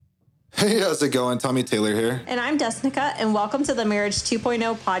Hey, how's it going? Tommy Taylor here. And I'm Desnekka, and welcome to the Marriage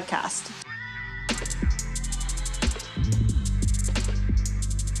 2.0 podcast.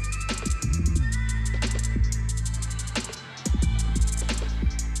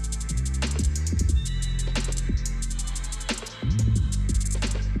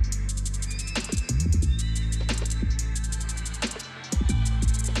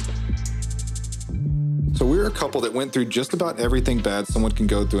 So we're a couple that went through just about everything bad someone can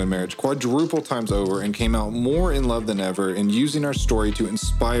go through in marriage, quadruple times over, and came out more in love than ever, and using our story to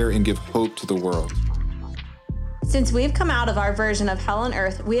inspire and give hope to the world. Since we've come out of our version of hell on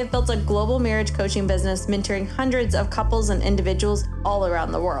earth, we have built a global marriage coaching business mentoring hundreds of couples and individuals all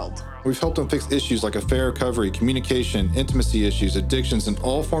around the world. We've helped them fix issues like affair recovery, communication, intimacy issues, addictions, and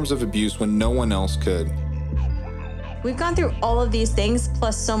all forms of abuse when no one else could. We've gone through all of these things,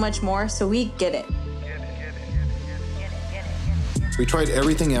 plus so much more, so we get it. We tried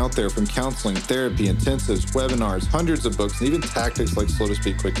everything out there, from counseling, therapy, intensives, webinars, hundreds of books, and even tactics like slow to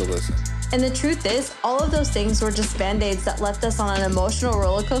speak, quick to listen. And the truth is, all of those things were just band-aids that left us on an emotional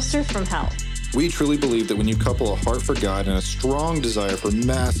roller coaster from hell. We truly believe that when you couple a heart for God and a strong desire for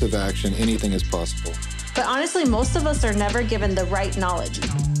massive action, anything is possible. But honestly, most of us are never given the right knowledge.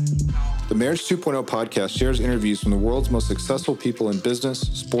 The Marriage 2.0 podcast shares interviews from the world's most successful people in business,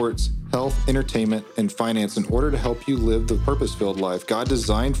 sports, health, entertainment, and finance in order to help you live the purpose-filled life God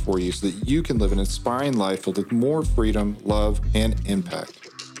designed for you so that you can live an inspiring life filled with more freedom, love, and impact.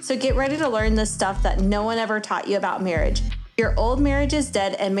 So get ready to learn the stuff that no one ever taught you about marriage. Your old marriage is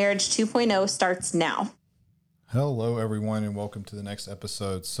dead and Marriage 2.0 starts now. Hello, everyone, and welcome to the next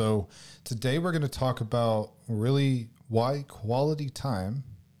episode. So today we're going to talk about really why quality time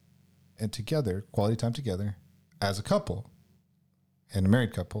together as a couple and a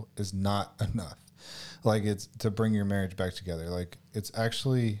married couple is not enough. Like, it's to bring your marriage back together. Like, it's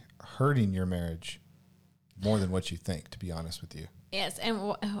actually hurting your marriage more than what you think, to be honest with you. Yes, and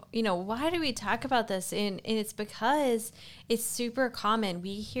why do we talk about this? And it's because it's super common.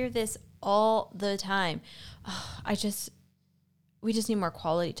 We hear this all the time. We just need more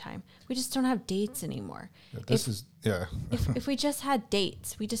quality time. We just don't have dates anymore. If we just had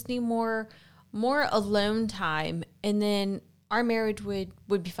dates, we just need more alone time, and then our marriage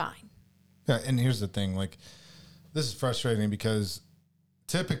would be fine. Yeah, and here's the thing. Like, this is frustrating because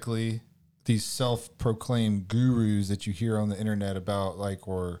typically these self-proclaimed gurus that you hear on the internet about, like,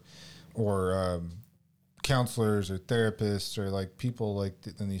 or counselors or therapists or like people like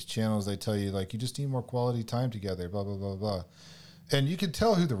in these channels, they tell you like, you just need more quality time together, blah, blah, blah, blah. And you can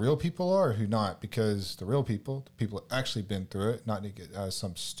tell who the real people are, who not, because the real people, the people that actually been through it, not to get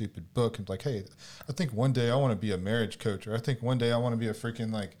some stupid book and like, hey, I think one day I want to be a marriage coach, or I think one day I want to be a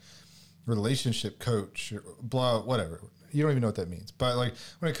freaking like relationship coach, or blah, whatever. You don't even know what that means. But like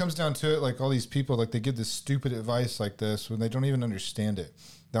when it comes down to it, like all these people, like they give this stupid advice like this when they don't even understand it.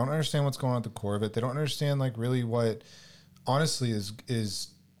 They don't understand what's going on at the core of it. They don't understand like really what honestly is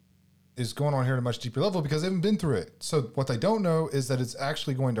going on here at a much deeper level because they haven't been through it. So what they don't know is that it's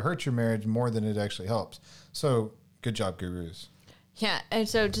actually going to hurt your marriage more than it actually helps. So good job, gurus. Yeah, and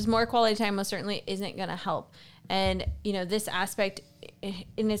so just more quality time most certainly isn't going to help. And, this aspect,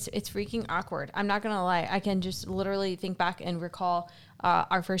 and it's freaking awkward. I'm not going to lie. I can just literally think back and recall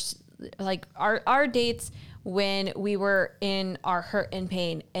our first, like our dates when we were in our hurt and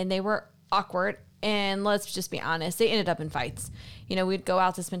pain, and they were awkward. And let's just be honest, they ended up in fights. We'd go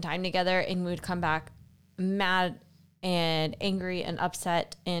out to spend time together and we'd come back mad and angry and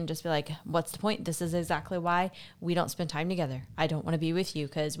upset and just be like, what's the point? This is exactly why we don't spend time together. I don't want to be with you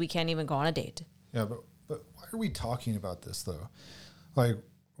because we can't even go on a date. Yeah, but why are we talking about this though? Like,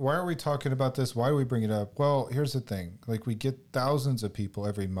 why are we talking about this? Why do we bring it up? Well, here's the thing. Like, we get thousands of people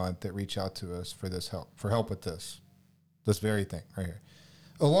every month that reach out to us for help with this very thing right here,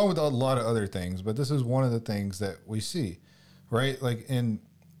 along with a lot of other things. But this is one of the things that we see, right? Like, and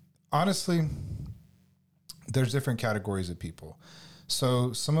honestly, there's different categories of people.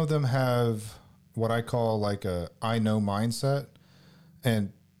 So some of them have what I call like a I know mindset,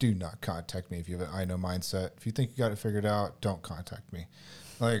 and do not contact me if you have an I know mindset. If you think you got it figured out, don't contact me.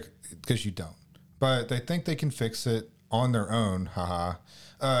 Like, because you don't. But they think they can fix it on their own, haha.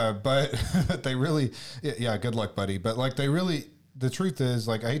 But they really, yeah, good luck, buddy. But like they really, the truth is,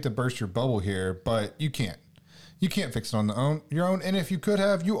 like, I hate to burst your bubble here, but you can't. You can't fix it on your own. And if you could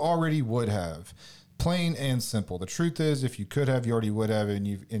have, you already would have. Plain and simple. The truth is, if you could have, you already would have.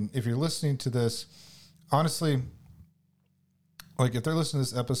 And if you're listening to this, honestly, like if they're listening to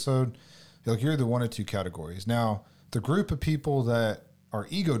this episode, like you're the one of two categories. Now, the group of people that are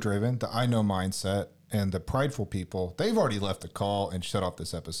ego driven, the I know mindset, and the prideful people, they've already left the call and shut off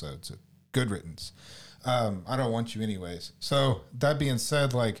this episode. So good riddance. I don't want you anyways. So that being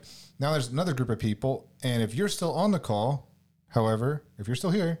said, like now there's another group of people, and if you're still on the call, however, if you're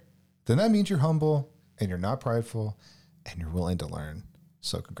still here, then that means you're humble and you're not prideful and you're willing to learn.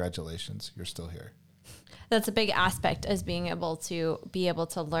 So congratulations, you're still here. That's a big aspect, is being able to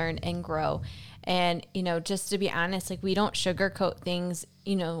learn and grow. And, you know, just to be honest, like we don't sugarcoat things,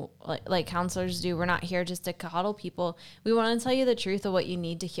 you know, like counselors do. We're not here just to coddle people. We want to tell you the truth of what you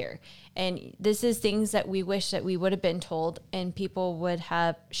need to hear. And this is things that we wish that we would have been told and people would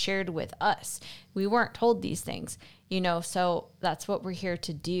have shared with us. We weren't told these things, you know, so that's what we're here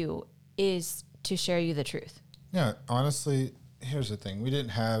to do, is to share you the truth. Yeah, honestly, here's the thing. We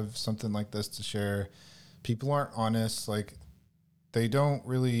didn't have something like this to share. People aren't honest. Like, they don't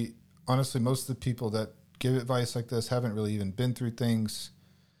really, honestly, most of the people that give advice like this haven't really even been through things.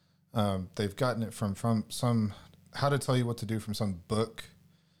 They've gotten it from some, how to tell you what to do from some book.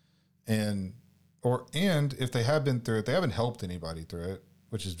 And if they have been through it, they haven't helped anybody through it,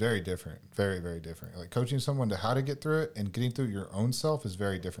 which is very different, very, very different. Like coaching someone to how to get through it and getting through your own self is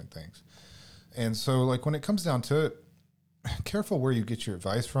very different things. And so like when it comes down to it, careful where you get your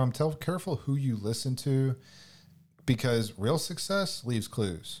advice from. Careful who you listen to, because real success leaves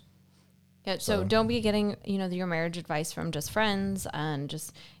clues. Yeah, so don't be getting, you know, your marriage advice from just friends and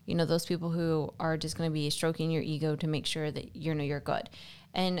just, you know, those people who are just going to be stroking your ego to make sure that you know you're good.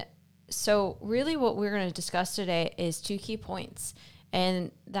 And so really what we're going to discuss today is 2 key points.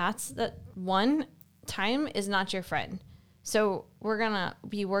 And that's that, one, time is not your friend. So we're going to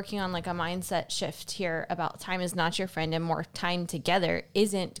be working on like a mindset shift here about time is not your friend, and more time together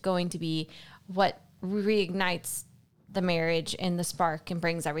isn't going to be what reignites the marriage and the spark and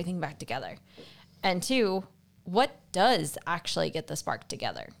brings everything back together. And 2, what does actually get the spark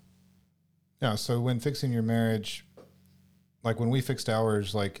together? Yeah. So when fixing your marriage, like when we fixed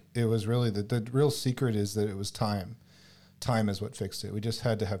ours, like it was really the real secret is that it was time. Time is what fixed it. We just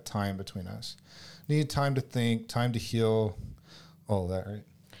had to have time between us. Needed time to think, time to heal, all of that, right?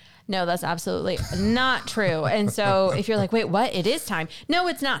 No, that's absolutely not true. And so if you're like, wait, what? It is time. No,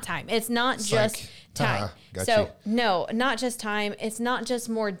 it's not time. It's not just time. So no, not just time. It's not just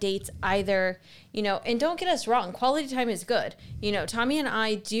more dates either, you know, and don't get us wrong. Quality time is good. You know, Tommy and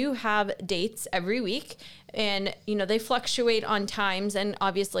I do have dates every week, and, you know, they fluctuate on times and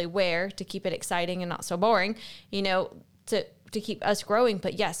obviously where to keep it exciting and not so boring, you know, to keep us growing.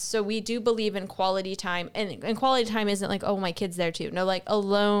 But yes, so we do believe in quality time, and quality time isn't like, oh, my kid's there too. No, like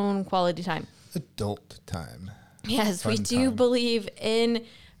alone quality time. Adult time. Yes, Fun we do time. believe in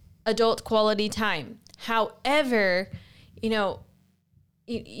adult quality time. However, you know,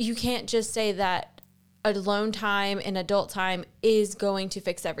 you can't just say that alone time and adult time is going to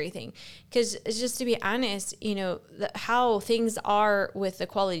fix everything. Because just to be honest, you know, how things are with the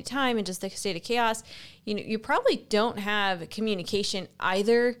quality time and just the state of chaos, you know, you probably don't have communication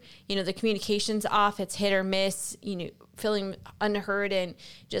either. You know, the communication's off, it's hit or miss, you know, feeling unheard, and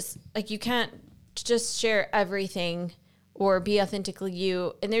just like you can't just share everything or be authentically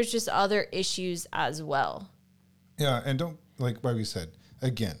you. And there's just other issues as well. Yeah. And don't, like we said,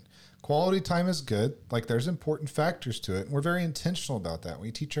 again, quality time is good. Like there's important factors to it. And we're very intentional about that.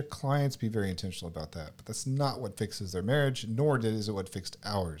 We teach our clients to be very intentional about that. But that's not what fixes their marriage, nor is it what fixed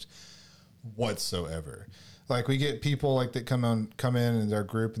ours whatsoever. Like we get people like that come in our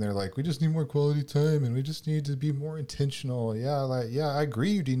group and they're like, we just need more quality time and we just need to be more intentional. Yeah, I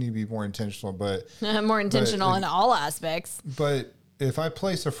agree you do need to be more intentional, but more intentional in all aspects. But if I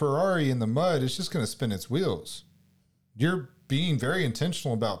place a Ferrari in the mud, it's just going to spin its wheels. You're being very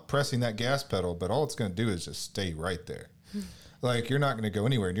intentional about pressing that gas pedal, but all it's going to do is just stay right there. Like you're not going to go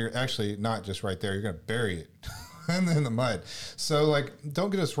anywhere. And you're actually not just right there. You're going to bury it in the mud. So like, don't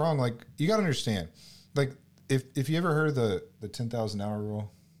get us wrong. Like you got to understand, like if you ever heard of the 10,000 hour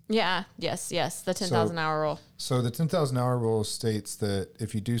rule. Yeah. Yes. The 10,000 hour rule. So the 10,000 hour rule states that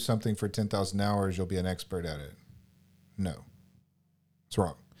if you do something for 10,000 hours, you'll be an expert at it. No, it's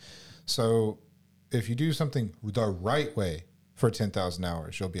wrong. So if you do something the right way for 10,000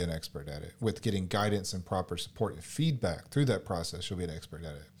 hours, you'll be an expert at it. With getting guidance and proper support and feedback through that process, you'll be an expert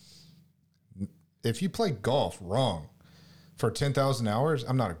at it. If you play golf wrong for 10,000 hours,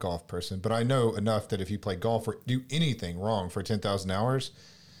 I'm not a golf person, but I know enough that if you play golf or do anything wrong for 10,000 hours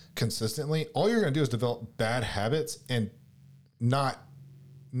consistently, all you're going to do is develop bad habits and not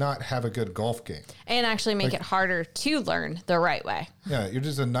have a good golf game. And actually make it harder to learn the right way. Yeah, you're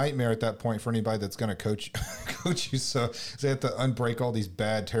just a nightmare at that point for anybody that's going to coach you. So they have to unbreak all these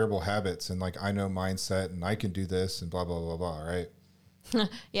bad, terrible habits and like, I know mindset and I can do this and blah, blah, blah, blah, right?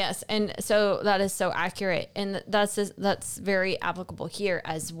 Yes. And so that is so accurate. And that's very applicable here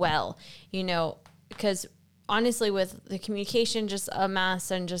as well, because honestly, with the communication, just a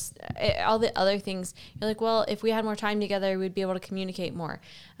mess and just all the other things, you're like, well, if we had more time together, we'd be able to communicate more.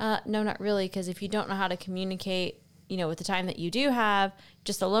 No, not really. Because if you don't know how to communicate, with the time that you do have,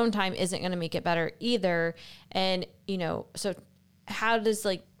 just alone time isn't going to make it better either. And, so how does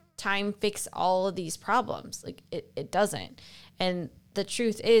time fix all of these problems? It doesn't. And the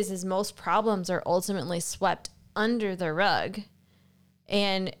truth is most problems are ultimately swept under the rug.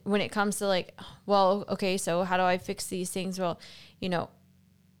 And when it comes to well, okay, so how do I fix these things? Well,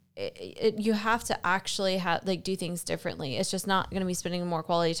 you have to actually do things differently. It's just not going to be spending more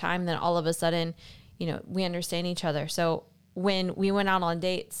quality time than all of a sudden, we understand each other. So when we went out on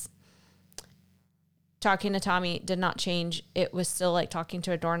dates, talking to Tommy did not change. It was still like talking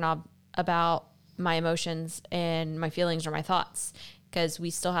to a doorknob about my emotions and my feelings or my thoughts, because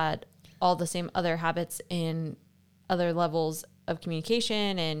we still had all the same other habits and other levels of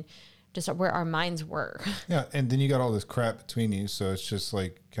communication and just where our minds were. Yeah. And then you got all this crap between you. So it's just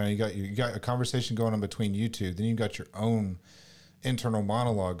kind of you got a conversation going on between you two. Then you got your own internal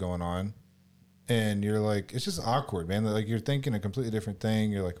monologue going on. And you're it's just awkward, man. You're thinking a completely different thing.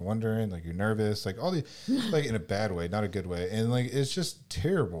 You're wondering, you're nervous, all the, in a bad way, not a good way. And it's just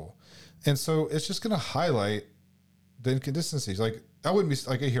terrible. And so it's just going to highlight the inconsistencies. I wouldn't be,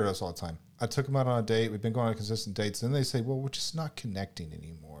 I hear this all the time. I took them out on a date. We've been going on consistent dates. And they say, well, we're just not connecting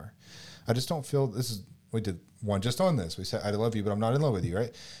anymore. I just don't feel we did one just on this. We said, I love you, but I'm not in love with you.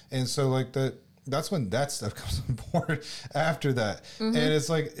 Right. And so that's when that stuff comes on board after that. Mm-hmm. And it's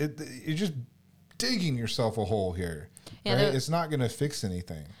you're just digging yourself a hole here. Yeah, right? It's not going to fix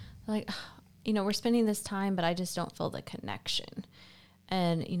anything. We're spending this time, but I just don't feel the connection.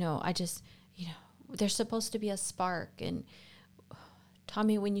 And, I just, there's supposed to be a spark. And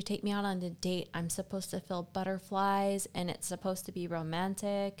Tommy, when you take me out on a date, I'm supposed to feel butterflies and it's supposed to be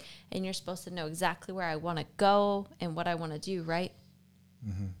romantic and you're supposed to know exactly where I want to go and what I want to do, right?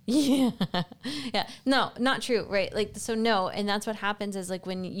 Mm-hmm. Yeah. Yeah. No, not true. Right. So no. And that's what happens is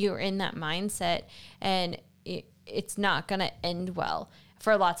when you're in that mindset and it's not going to end well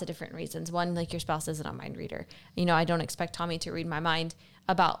for lots of different reasons. One, your spouse isn't a mind reader. I don't expect Tommy to read my mind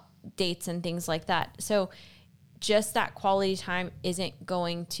about dates and things like that. So just that quality time isn't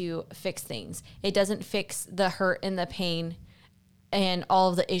going to fix things. It doesn't fix the hurt and the pain and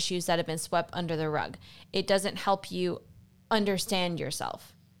all of the issues that have been swept under the rug. It doesn't help you understand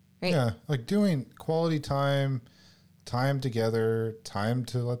yourself, right? Yeah, doing quality time together, time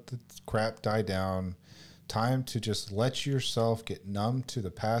to let the crap die down, time to just let yourself get numb to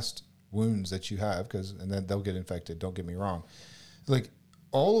the past wounds that you have, and then they'll get infected. Don't get me wrong.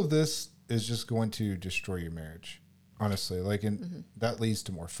 All of this is just going to destroy your marriage, honestly. And mm-hmm. that leads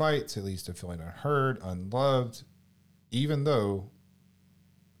to more fights. It leads to feeling unheard, unloved, even though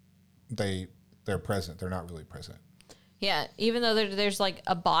they're present. They're not really present. Yeah, even though there's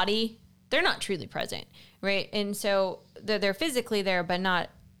a body, they're not truly present, right? And so they're physically there, but not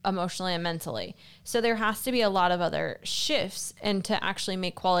emotionally and mentally. So there has to be a lot of other shifts and to actually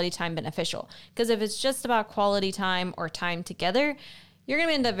make quality time beneficial. Because if it's just about quality time or time together, you're going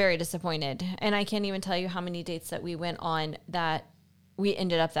to end up very disappointed. And I can't even tell you how many dates that we went on that we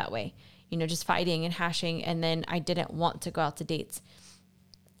ended up that way, just fighting and hashing. And then I didn't want to go out to dates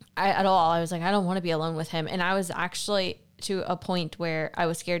at all. I was I don't want to be alone with him. And I was actually to a point where I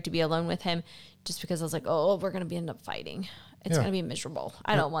was scared to be alone with him just because I was oh, we're going to end up fighting. It's going to be miserable.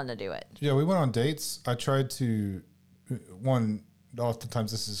 I don't want to do it. Yeah, we went on dates. I tried to,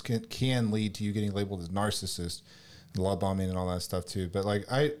 oftentimes this can lead to you getting labeled as narcissist, love bombing and all that stuff too. But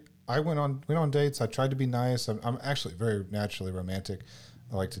I went on dates. I tried to be nice. I'm actually very naturally romantic.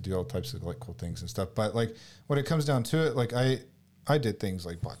 I like to do all types of cool things and stuff. But when it comes down to it, I did things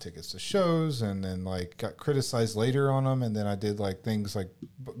bought tickets to shows and then got criticized later on them. And then I did things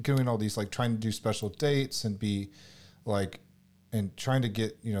doing all these, trying to do special dates and be and trying to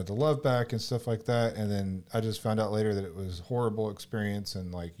get, the love back and stuff like that. And then I just found out later that it was a horrible experience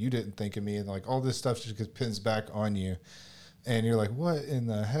and you didn't think of me and all this stuff just gets pins back on you. And you're what in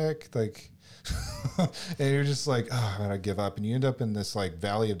the heck? And you're just oh, man, I give up. And you end up in this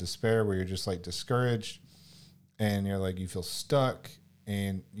valley of despair where you're just discouraged. And you're you feel stuck,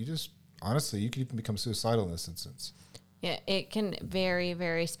 and you just, honestly, you could even become suicidal in this instance. Yeah, it can very,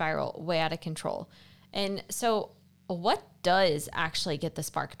 very spiral way out of control. And so what does actually get the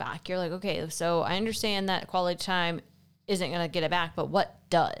spark back? You're okay, so I understand that quality time isn't going to get it back, but what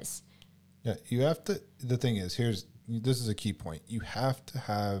does? Yeah, you have to, the thing is, this is a key point. You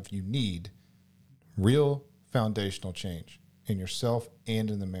need real foundational change in yourself and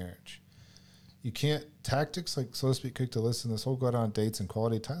in the marriage. You can't, tactics like so to speak, quick to listen, this whole go out on dates and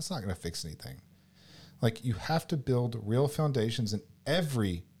quality time, it's not going to fix anything. Like you have to build real foundations in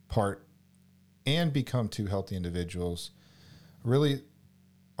every part and become two healthy individuals, really,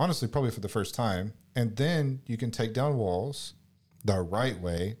 honestly, probably for the first time. And then you can take down walls the right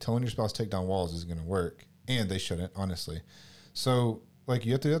way. Telling your spouse to take down walls isn't going to work, and they shouldn't, honestly. So like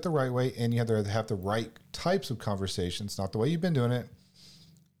you have to do it the right way, and you have to have the right types of conversations, not the way you've been doing it.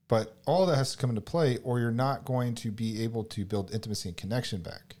 But all that has to come into play, or you're not going to be able to build intimacy and connection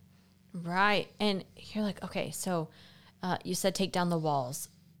back. Right. And you're like, okay, so you said take down the walls.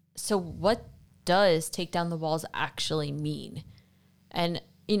 So what does take down the walls actually mean? And,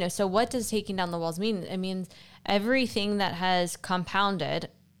 so what does taking down the walls mean? It means everything that has compounded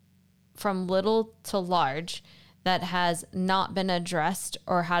from little to large that has not been addressed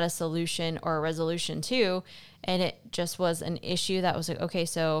or had a solution or a resolution to, and it just was an issue that was like, okay,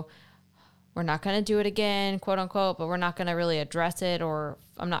 so we're not going to do it again, quote unquote, but we're not going to really address it, or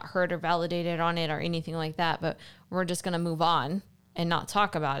I'm not heard or validated on it or anything like that, but we're just going to move on and not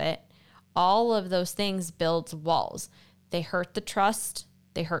talk about it. All of those things builds walls. They hurt the trust,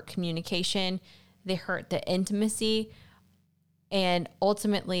 they hurt communication, they hurt the intimacy. And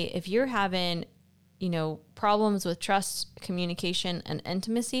ultimately, if you're having, problems with trust, communication, and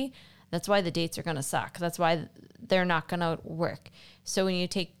intimacy, that's why the dates are going to suck. That's why they're not going to work. So when you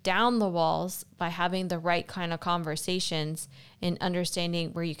take down the walls by having the right kind of conversations and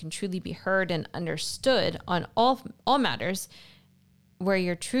understanding where you can truly be heard and understood on all matters, where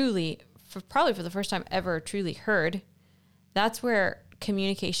you're truly, probably for the first time ever, truly heard, that's where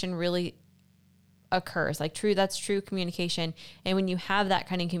communication really occurs. That's true communication. And when you have that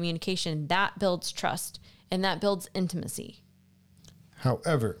kind of communication, that builds trust and that builds intimacy.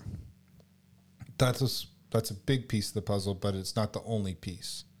 However, that's a big piece of the puzzle, but it's not the only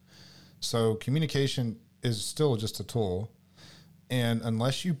piece. So communication is still just a tool. And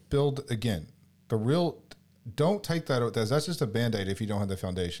unless you build, again, don't take that, that's just a Band-Aid if you don't have the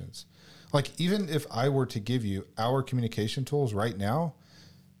foundations. Like, even if I were to give you our communication tools right now,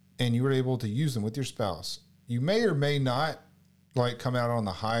 and you were able to use them with your spouse, you may or may not come out on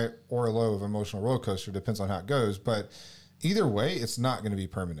the high or low of emotional roller coaster, depends on how it goes. But either way, it's not going to be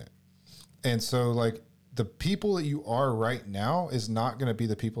permanent. And so the people that you are right now is not going to be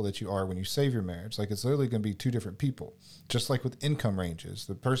the people that you are when you save your marriage. It's literally going to be two different people. Just like with income ranges,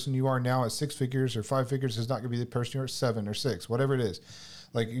 the person you are now at 6 figures or 5 figures is not going to be the person you're at 7 or 6, whatever it is.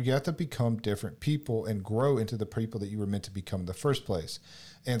 You have to become different people and grow into the people that you were meant to become in the first place.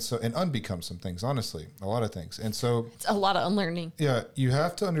 And unbecome some things, honestly, a lot of things. And so it's a lot of unlearning. Yeah. You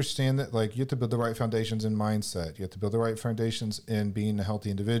have to understand that you have to build the right foundations in mindset. You have to build the right foundations in being a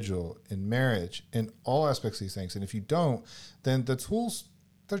healthy individual, in marriage, in all aspects of these things. And if you don't, then the tools,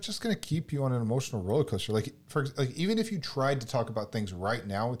 they're just going to keep you on an emotional roller coaster. Even if you tried to talk about things right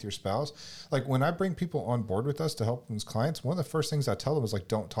now with your spouse, when I bring people on board with us to help them as clients, one of the first things I tell them is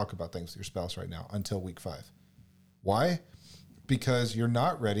don't talk about things with your spouse right now until week 5. Why? Because you're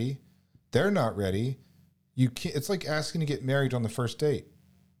not ready. They're not ready. You can't, it's like asking to get married on the first date.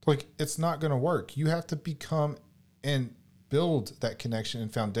 It's not going to work. You have to become and build that connection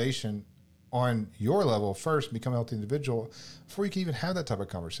and foundation on your level first, become a healthy individual before you can even have that type of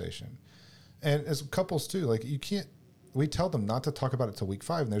conversation. And as couples too, we tell them not to talk about it till week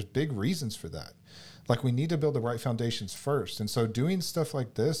 5, and there's big reasons for that. We need to build the right foundations first. And so doing stuff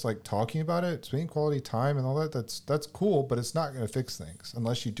like this, talking about it, spending quality time and all that, that's cool, but it's not going to fix things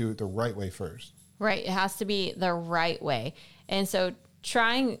unless you do it the right way first. Right. It has to be the right way. And so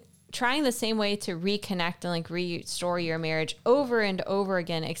trying the same way to reconnect and restore your marriage over and over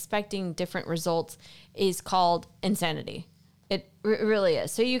again, expecting different results, is called insanity. It really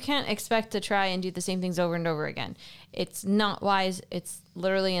is. So you can't expect to try and do the same things over and over again. It's not wise. It's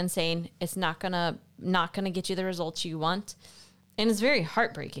literally insane. It's not gonna get you the results you want. And it's very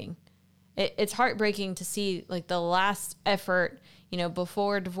heartbreaking. It's heartbreaking to see the last effort,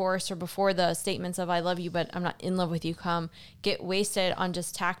 before divorce or before the statements of I love you, but I'm not in love with you get wasted on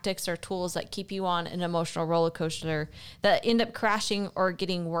just tactics or tools that keep you on an emotional roller coaster that end up crashing or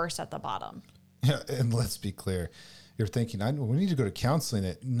getting worse at the bottom. Yeah. And let's be clear. You're thinking, we need to go to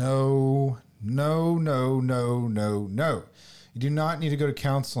counseling. No. You do not need to go to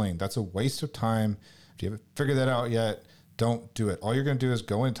counseling. That's a waste of time. If you haven't figured that out yet, don't do it. All you're going to do is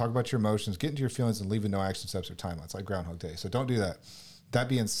go in and talk about your emotions, get into your feelings, and leave with no action steps or timelines, like Groundhog Day. So don't do that. That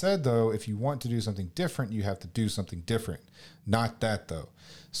being said, though, if you want to do something different, you have to do something different. Not that, though.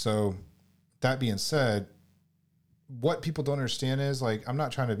 So that being said, what people don't understand is, I'm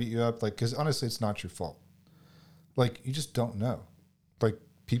not trying to beat you up, because honestly, it's not your fault. like, you just don't know. Like,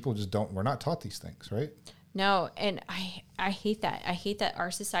 people just don't, we're not taught these things, right? No, and I hate that. I hate that our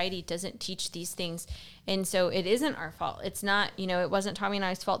society doesn't teach these things. And so it isn't our fault. It's not, it wasn't Tommy and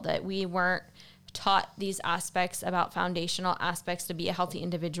I's fault that we weren't taught these aspects about foundational aspects to be a healthy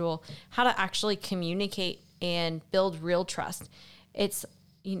individual, how to actually communicate and build real trust. It's,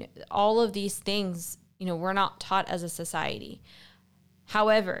 all of these things, we're not taught as a society.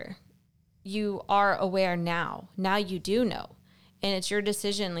 However, you are aware now. Now you do know. And it's your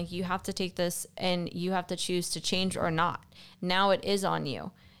decision. Like, you have to take this and you have to choose to change or not. Now it is on you,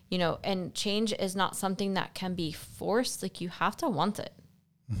 and change is not something that can be forced. Like, you have to want it.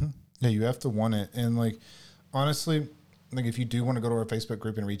 Mm-hmm. Yeah, you have to want it. And like, honestly, like, if you do want to go to our Facebook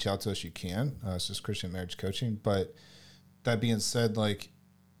group and reach out to us, you can. It's just Christian Marriage Coaching. But that being said, like,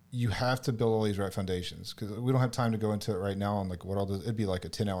 you have to build all these right foundations, because we don't have time to go into it right now on like what all this, it'd be like a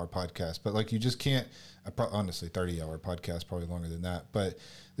 10-hour podcast, but like, you just can't, honestly, 30-hour podcast, probably longer than that, but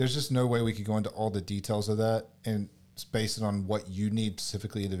there's just no way we could go into all the details of that, and it's based on what you need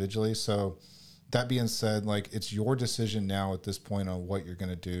specifically individually. So that being said, like, it's your decision now at this point on what you're going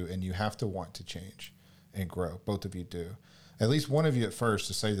to do, and you have to want to change and grow. Both of you do. At least one of you at first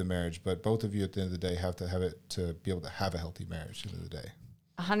to save the marriage, but both of you at the end of the day have to have it to be able to have a healthy marriage at the end of the day.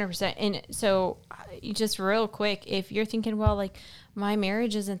 100%. And so just real quick, if you're thinking, well, like, my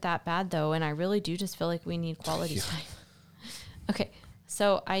marriage isn't that bad though, and I really do just feel like we need quality time. Okay.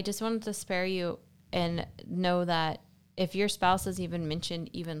 So I just wanted to spare you and know that if your spouse has even mentioned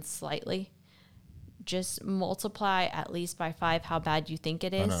even slightly, just multiply at least by 5 how bad you think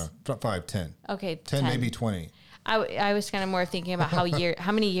it is. No, 5, 10. Okay. 10, maybe 20. I was kind of more thinking about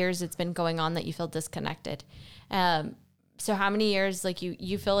how many years it's been going on that you feel disconnected. So how many years, like,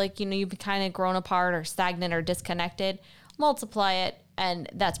 you feel like, you've kind of grown apart or stagnant or disconnected, multiply it. And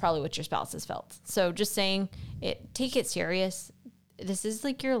that's probably what your spouse has felt. So just saying it, take it serious. This is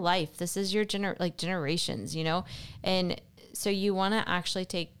like your life. This is your generations, And so you want to actually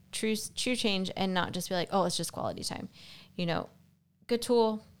take true change and not just be like, oh, it's just quality time, good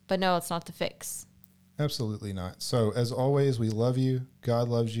tool, but no, it's not the fix. Absolutely not. So as always, we love you. God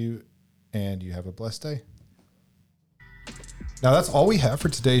loves you, and you have a blessed day. Now, that's all we have for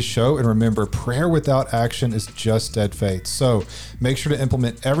today's show. And remember, prayer without action is just dead faith. So make sure to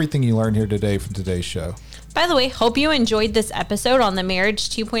implement everything you learned here today from today's show. By the way, hope you enjoyed this episode on the Marriage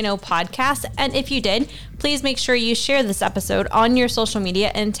 2.0 podcast. And if you did, please make sure you share this episode on your social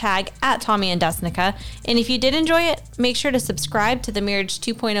media and tag @Tommy and Desnekka. And if you did enjoy it, make sure to subscribe to the Marriage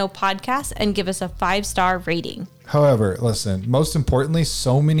 2.0 podcast and give us a 5-star rating. However, listen, most importantly,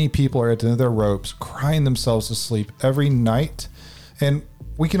 so many people are at the end of their ropes, crying themselves to sleep every night. And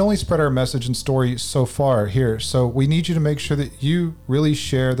we can only spread our message and story so far here. So we need you to make sure that you really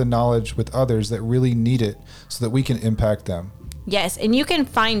share the knowledge with others that really need it so that we can impact them. Yes, and you can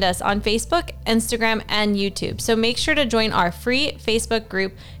find us on Facebook, Instagram, and YouTube. So make sure to join our free Facebook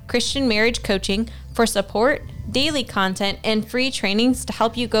group, Christian Marriage Coaching, for support, daily content, and free trainings to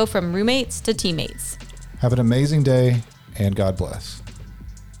help you go from roommates to teammates. Have an amazing day, and God bless.